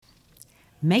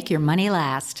Make your money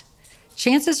last.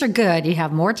 Chances are good you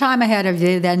have more time ahead of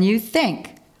you than you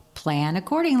think. Plan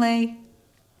accordingly.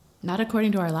 Not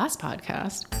according to our last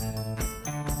podcast.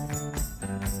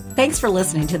 Thanks for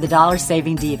listening to the Dollar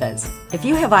Saving Divas. If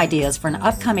you have ideas for an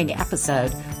upcoming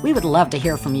episode, we would love to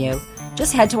hear from you.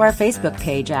 Just head to our Facebook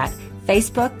page at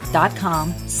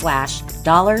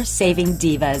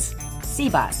facebook.com/dollarsavingdivas,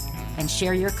 CBUS, and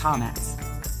share your comments.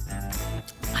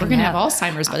 We're going to have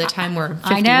Alzheimer's by the time we're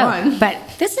 51. I know, but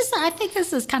I think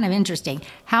this is kind of interesting.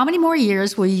 How many more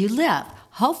years will you live?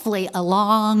 Hopefully a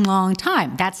long, long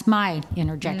time. That's my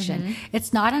interjection. Mm-hmm.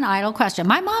 It's not an idle question.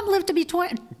 My mom lived to be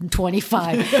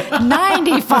 25,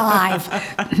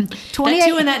 95. 28, that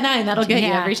 2 and that 9, that'll get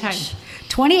you every time.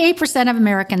 28% of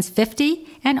Americans 50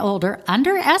 and older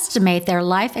underestimate their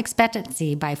life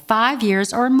expectancy by 5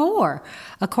 years or more,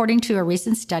 according to a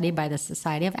recent study by the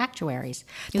Society of Actuaries.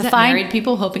 Is that married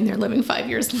people hoping they're living 5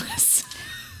 years less?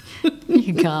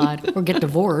 God, or get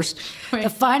divorced. Right. The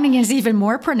finding is even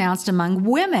more pronounced among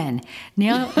women.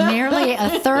 Nearly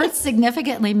a third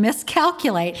significantly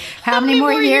miscalculate how many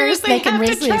more years they can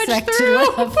reasonably expect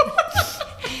to live.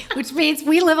 Which means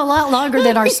we live a lot longer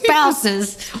than our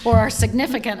spouses or our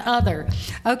significant other.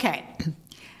 Okay.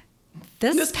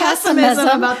 This pessimism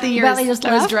about the years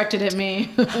that was directed at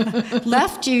me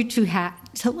left to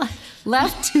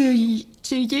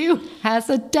you has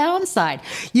a downside.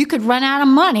 You could run out of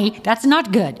money. That's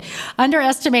not good.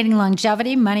 Underestimating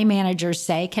longevity, money managers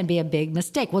say, can be a big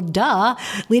mistake. Well, duh,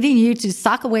 leading you to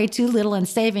sock away too little in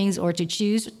savings or to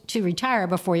choose to retire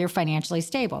before you're financially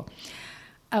stable.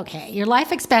 Okay, your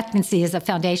life expectancy is the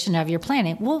foundation of your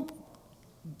planning. Well,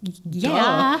 yeah.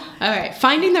 Duh. All right,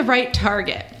 finding the right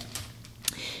target.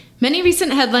 Many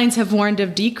recent headlines have warned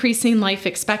of decreasing life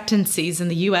expectancies in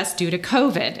the U.S. due to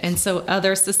COVID and so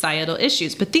other societal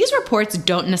issues. But these reports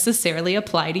don't necessarily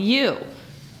apply to you.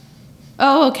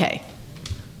 Oh, okay.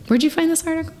 Where'd you find this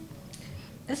article?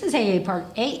 This is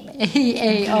AARP.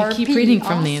 I keep reading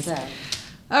from these.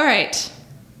 All right.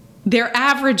 They're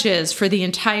averages for the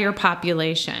entire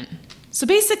population. So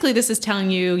basically, this is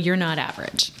telling you you're not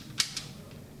average.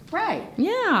 Right.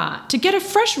 Yeah. To get a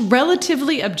fresh,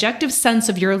 relatively objective sense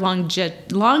of your longevity.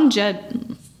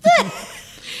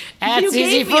 That's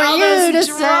easy for you to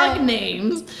say.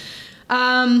 Names.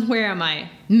 Where am I?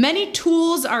 Many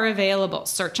tools are available.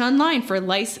 Search online for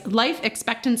life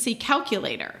expectancy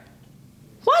calculator.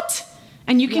 What?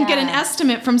 And you can get an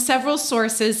estimate from several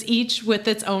sources, each with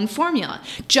its own formula,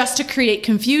 just to create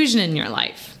confusion in your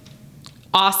life.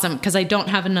 Awesome, because I don't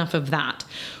have enough of that.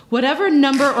 Whatever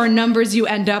number or numbers you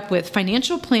end up with,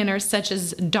 financial planners such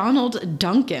as Donald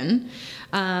Duncan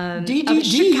of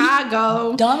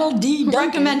Chicago Donald D. Duncan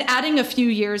recommend adding a few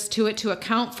years to it to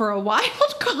account for a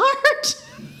wild card.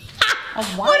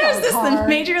 What is this, the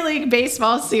Major League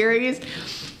Baseball series?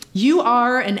 You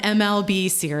are an MLB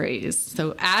series,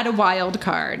 so add a wild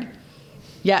card.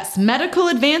 Yes, medical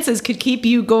advances could keep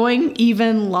you going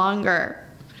even longer.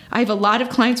 I have a lot of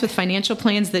clients with financial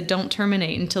plans that don't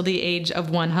terminate until the age of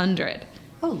 100.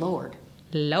 Oh, Lord.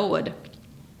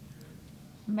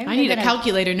 Maybe I need a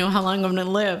calculator to know how long I'm going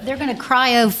to live. They're going to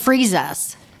cryo-freeze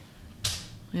us.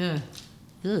 Yeah.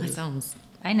 Ugh. That sounds...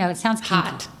 I know, it sounds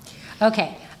hot.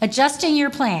 Okay, adjusting your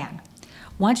plan.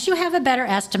 Once you have a better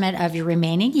estimate of your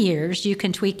remaining years, you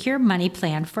can tweak your money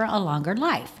plan for a longer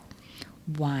life.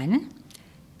 1,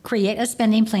 create a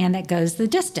spending plan that goes the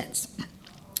distance.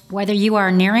 Whether you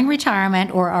are nearing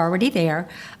retirement or already there,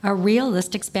 a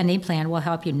realistic spending plan will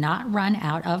help you not run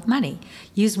out of money.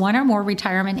 Use one or more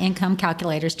retirement income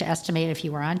calculators to estimate if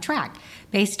you are on track,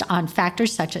 based on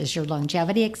factors such as your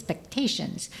longevity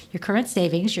expectations, your current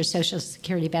savings, your Social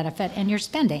Security benefit, and your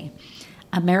spending.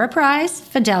 Ameriprise,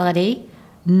 Fidelity,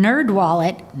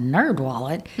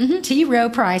 NerdWallet, T. Rowe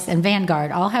Price, and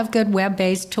Vanguard all have good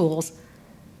web-based tools.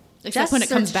 Except when it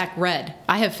comes back red.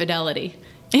 I have Fidelity.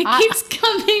 It keeps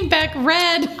coming back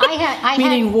red.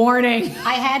 Meaning warning.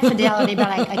 I had Fidelity, but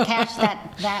I cashed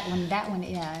that one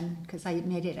in because I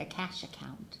made it a cash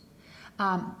account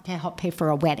to help pay for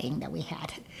a wedding that we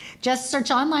had. Just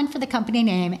search online for the company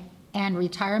name and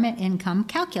retirement income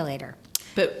calculator.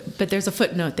 But there's a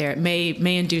footnote there. It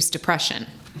may induce depression.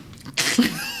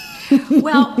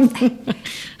 Well,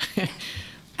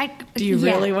 do you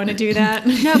really want to do that?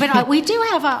 No, but we do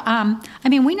have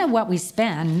we know what we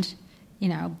spend.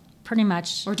 Pretty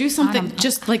much. Or do something,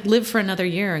 just like live for another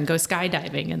year and go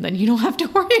skydiving, and then you don't have to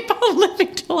worry about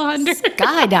living till 100.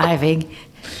 Skydiving?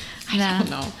 I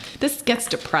don't know. This gets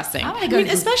depressing.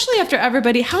 Especially after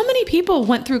everybody, how many people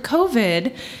went through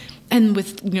COVID And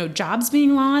with, jobs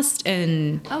being lost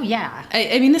and Oh, yeah.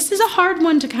 I mean, this is a hard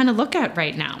one to kind of look at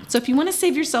right now. So if you want to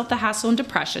save yourself the hassle and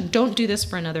depression, don't do this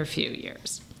for another few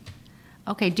years.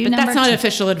 Okay, do But number that's not two.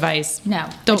 official advice. No.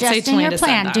 Don't say Adjusting your Talanda said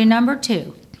plan. that. Do number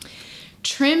 2.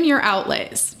 Trim your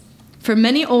outlays. For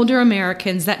many older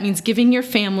Americans, that means giving your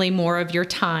family more of your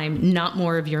time, not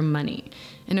more of your money.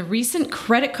 In a recent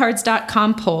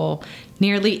creditcards.com poll,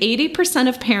 nearly 80%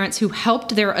 of parents who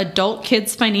helped their adult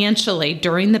kids financially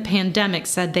during the pandemic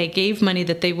said they gave money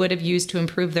that they would have used to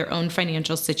improve their own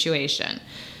financial situation,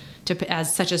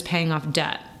 such as paying off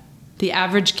debt. The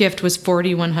average gift was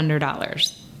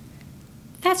 $4,100.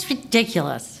 That's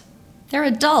ridiculous. They're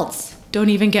adults. Don't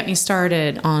even get me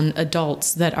started on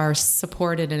adults that are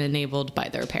supported and enabled by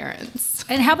their parents.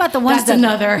 And how about the ones That's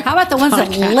another How about the ones that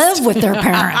podcast. live with their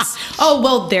parents? Oh,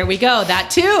 well, there we go. That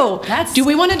too. Do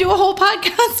we want to do a whole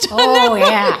podcast on Oh,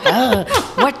 that?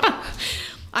 yeah. What?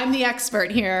 I'm the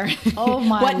expert here. Oh,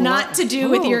 my What not Lord. to do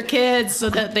with Ooh. your kids so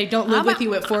that they don't live with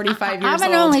you at 45 years I'm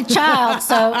old. an only child,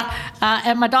 so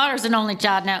and my daughter's an only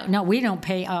child. No, we don't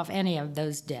pay off any of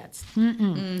those debts.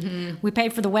 We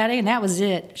paid for the wedding, and that was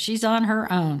it. She's on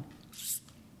her own.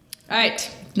 All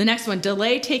right. The next one,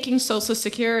 delay taking Social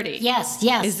Security. Yes,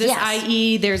 Is this yes.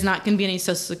 i.e. there's not going to be any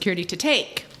Social Security to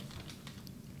take?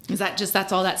 Is that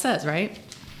that's all that says, right?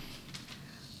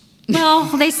 Well,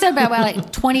 they said about like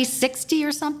 2060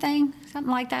 or something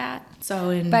like that. So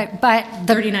in But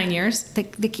 39 years?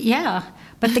 yeah.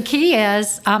 But the key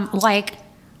is, like,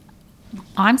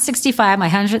 I'm 65, my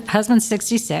husband's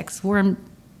 66. We're in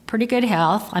pretty good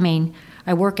health. I mean,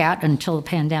 I work out until the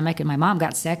pandemic and my mom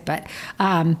got sick, but,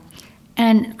 and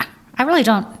I really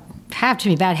don't have too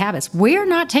many bad habits. We're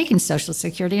not taking Social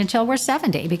Security until we're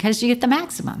 70 because you get the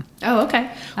maximum. Oh, okay.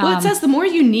 Well, it says the more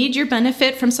you need your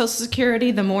benefit from Social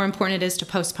Security, the more important it is to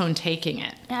postpone taking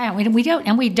it. Yeah,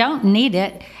 we don't need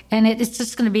it, and it's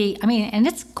just going to be. I mean, and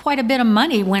it's quite a bit of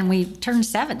money when we turn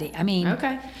 70. I mean,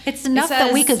 Okay. it's enough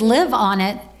that we says- could live on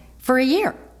it for a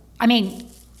year. I mean,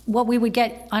 what we would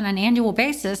get on an annual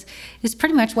basis is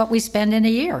pretty much what we spend in a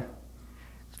year.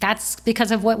 That's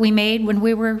because of what we made when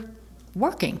we were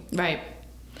working. Right.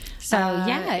 So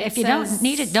yeah, it if you says- don't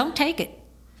need it, don't take it.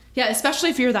 Yeah, especially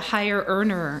if you're the higher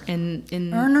earner in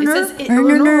Earner? it says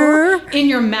Earner? in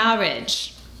your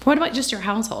marriage. What about just your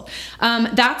household?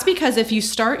 That's because if you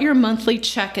start your monthly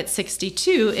check at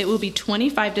 62, it will be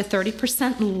 25 to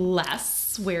 30%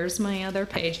 less. Where's my other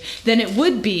page? Than it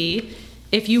would be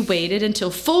if you waited until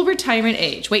full retirement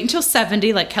age. Wait until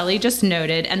 70, like Kelly just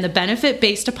noted, and the benefit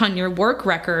based upon your work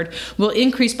record will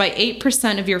increase by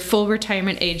 8% of your full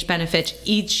retirement age benefit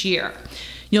each year.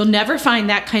 You'll never find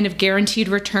that kind of guaranteed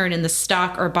return in the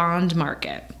stock or bond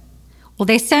market. Well,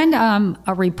 they send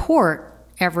a report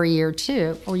every year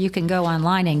too, or you can go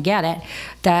online and get it,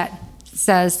 that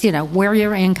says, where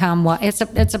your income was.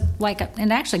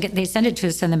 And actually they send it to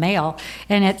us in the mail,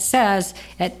 and it says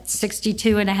at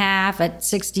 62 and a half, at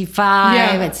 65,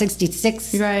 Yeah. at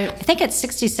 66. Right. I think at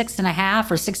 66 and a half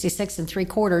or 66 and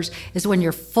 3/4 is when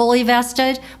you're fully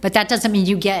vested, but that doesn't mean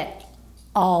you get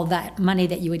all that money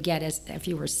that you would get as if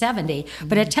you were 70,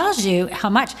 but it tells you how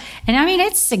much. And I mean,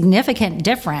 it's significant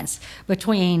difference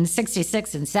between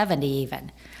 66 and 70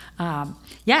 even.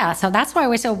 Yeah, so that's why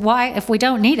we say, if we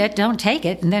don't need it, don't take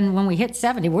it. And then when we hit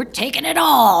 70, we're taking it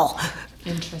all.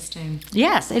 Interesting.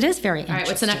 Yes, it is very interesting. All right,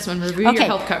 what's the next one? Review your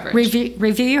health coverage.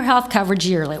 Review your health coverage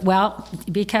yearly. Well,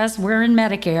 because we're in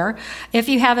Medicare, if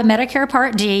you have a Medicare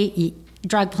Part D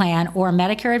drug plan or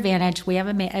Medicare Advantage, we have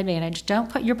an Advantage.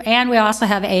 And we also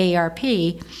have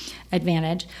AARP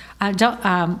Advantage.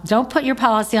 Don't put your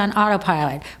policy on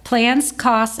autopilot. Plans,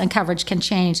 costs, and coverage can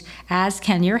change, as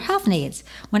can your health needs.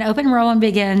 When open enrollment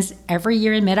begins every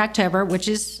year in mid-October, which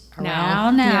is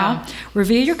around now,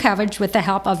 review your coverage with the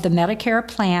help of the Medicare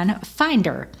Plan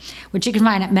Finder, which you can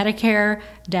find at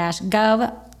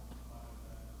medicare-gov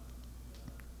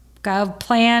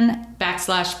plan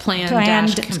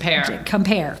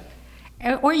compare.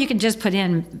 Or you can just put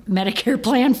in Medicare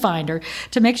Plan Finder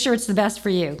to make sure it's the best for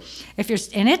you.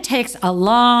 And it takes a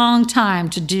long time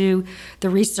to do the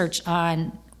research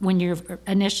on when you're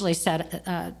initially set.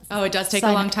 It does take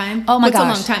a long time? Oh my What's gosh.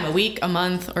 a long time? A week, a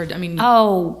month, or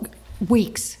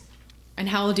Weeks. And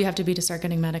how old do you have to be to start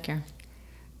getting Medicare?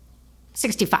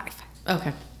 65.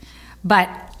 Okay. But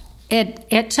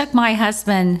it took my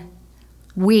husband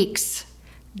weeks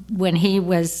when he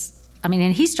was, and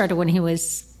he started when he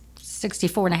was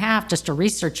 64 and a half just to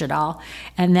research it all.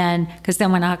 And then, because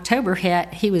then when October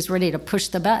hit, he was ready to push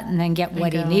the button and get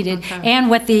what he needed. Okay. And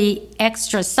with the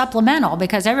extra supplemental,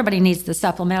 because everybody needs the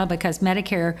supplemental because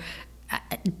Medicare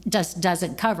just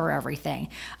doesn't cover everything.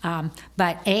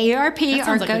 But AARP That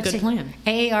sounds like a good plan.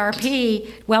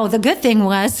 AARP, well, the good thing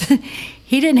was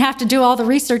he didn't have to do all the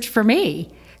research for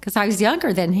me because I was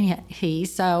younger than he,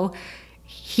 so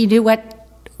he knew what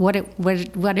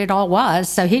it all was.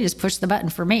 So he just pushed the button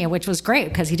for me, which was great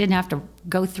because he didn't have to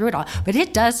go through it all. But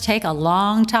it does take a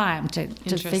long time to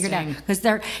figure it out because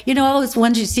they're, all those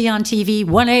ones you see on TV,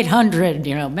 1-800,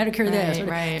 Medicare this.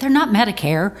 Right. They're not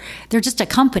Medicare. They're just a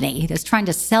company that's trying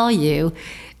to sell you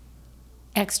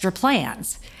extra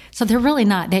plans. So they're really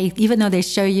not, even though they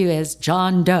show you as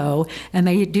John Doe and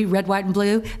they do red, white, and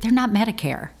blue, they're not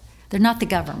Medicare. They're not the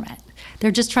government.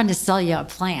 They're just trying to sell you a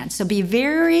plan. So be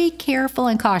very careful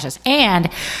and cautious. And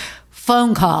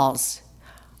phone calls.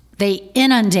 They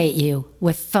inundate you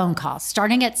with phone calls.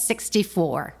 Starting at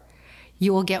 64,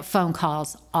 you will get phone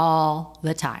calls all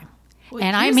the time. Well,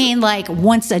 and I mean like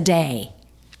once a day.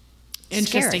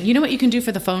 Interesting. Scary. You know what you can do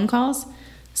for the phone calls?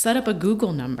 Set up a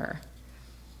Google number.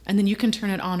 And then you can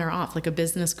turn it on or off, like a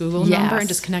business Google number, and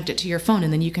just connect it to your phone.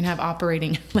 And then you can have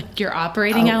your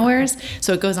operating hours,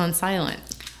 so it goes on silent.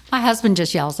 My husband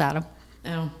just yells at him.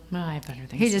 Oh, well, I have better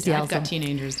things. He just to do. yells I've got them.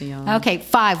 teenagers to yell. Okay,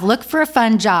 5, look for a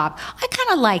fun job. I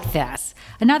kind of like this.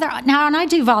 And I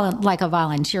do like a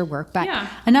volunteer work, but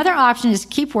another option is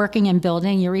keep working and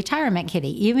building your retirement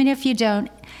kitty. Even if you don't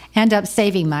end up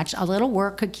saving much, a little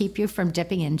work could keep you from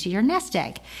dipping into your nest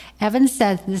egg. Evans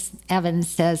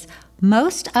says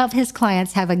most of his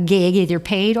clients have a gig, either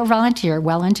paid or volunteer,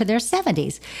 well into their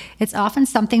 70s. It's often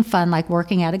something fun like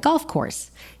working at a golf course,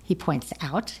 he points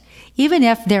out. Even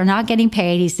if they're not getting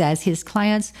paid, he says his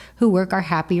clients who work are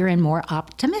happier and more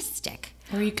optimistic.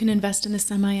 Or you can invest in a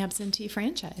semi-absentee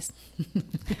franchise.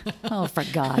 Oh, for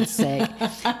God's sake.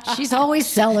 She's always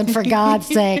selling, for God's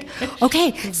sake.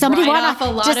 Okay, somebody Write want off a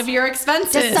lot of your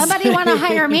expenses. Does somebody want to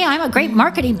hire me? I'm a great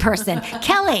marketing person.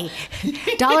 Kelly,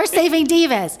 Dollar Saving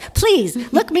Divas, please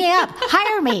look me up.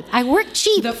 Hire me. I work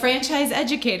cheap.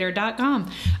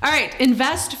 TheFranchiseEducator.com. All right,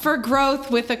 invest for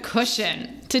growth with a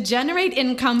cushion. To generate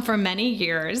income for many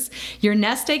years, your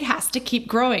nest egg has to keep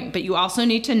growing, but you also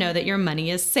need to know that your money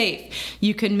is safe.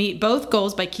 You can meet both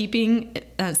goals by keeping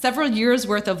several years'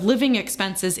 worth of living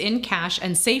expenses in cash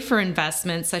and safer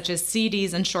investments such as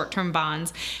CDs and short-term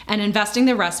bonds, and investing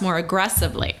the rest more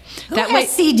aggressively. Who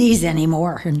has CDs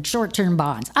anymore and short-term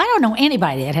bonds? I don't know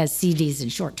anybody that has CDs and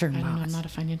short-term bonds. I don't know, I'm not a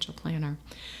financial planner.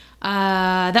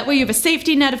 That way you have a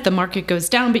safety net if the market goes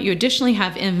down, but you additionally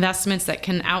have investments that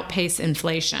can outpace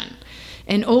inflation.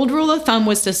 An old rule of thumb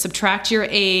was to subtract your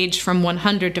age from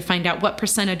 100 to find out what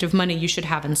percentage of money you should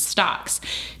have in stocks.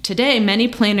 Today, many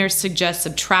planners suggest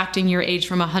subtracting your age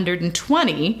from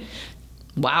 120,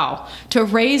 to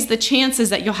raise the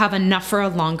chances that you'll have enough for a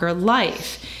longer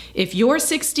life. If you're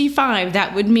 65,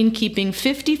 that would mean keeping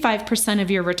 55%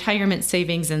 of your retirement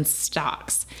savings in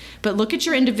stocks. But look at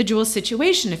your individual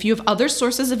situation. If you have other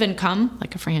sources of income,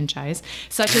 like a franchise,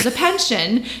 such as a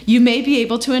pension, you may be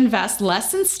able to invest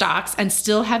less in stocks and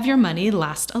still have your money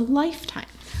last a lifetime.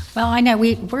 Well, I know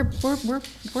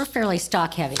we're fairly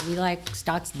stock heavy. We like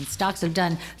stocks, and stocks have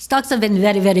been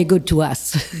very, very good to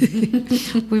us.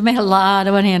 We've made a lot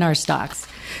of money in our stocks.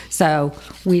 So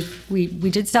we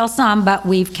did sell some, but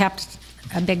we've kept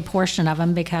a big portion of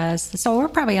them so we're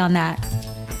probably on that.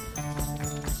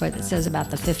 What it says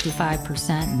about the 55%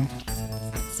 and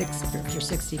if you're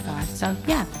 65. So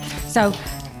yeah. So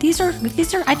these are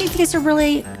I think these are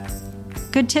really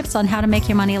good tips on how to make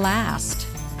your money last.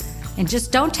 And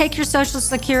just don't take your Social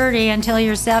Security until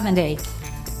you're 70.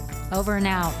 Over and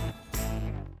out.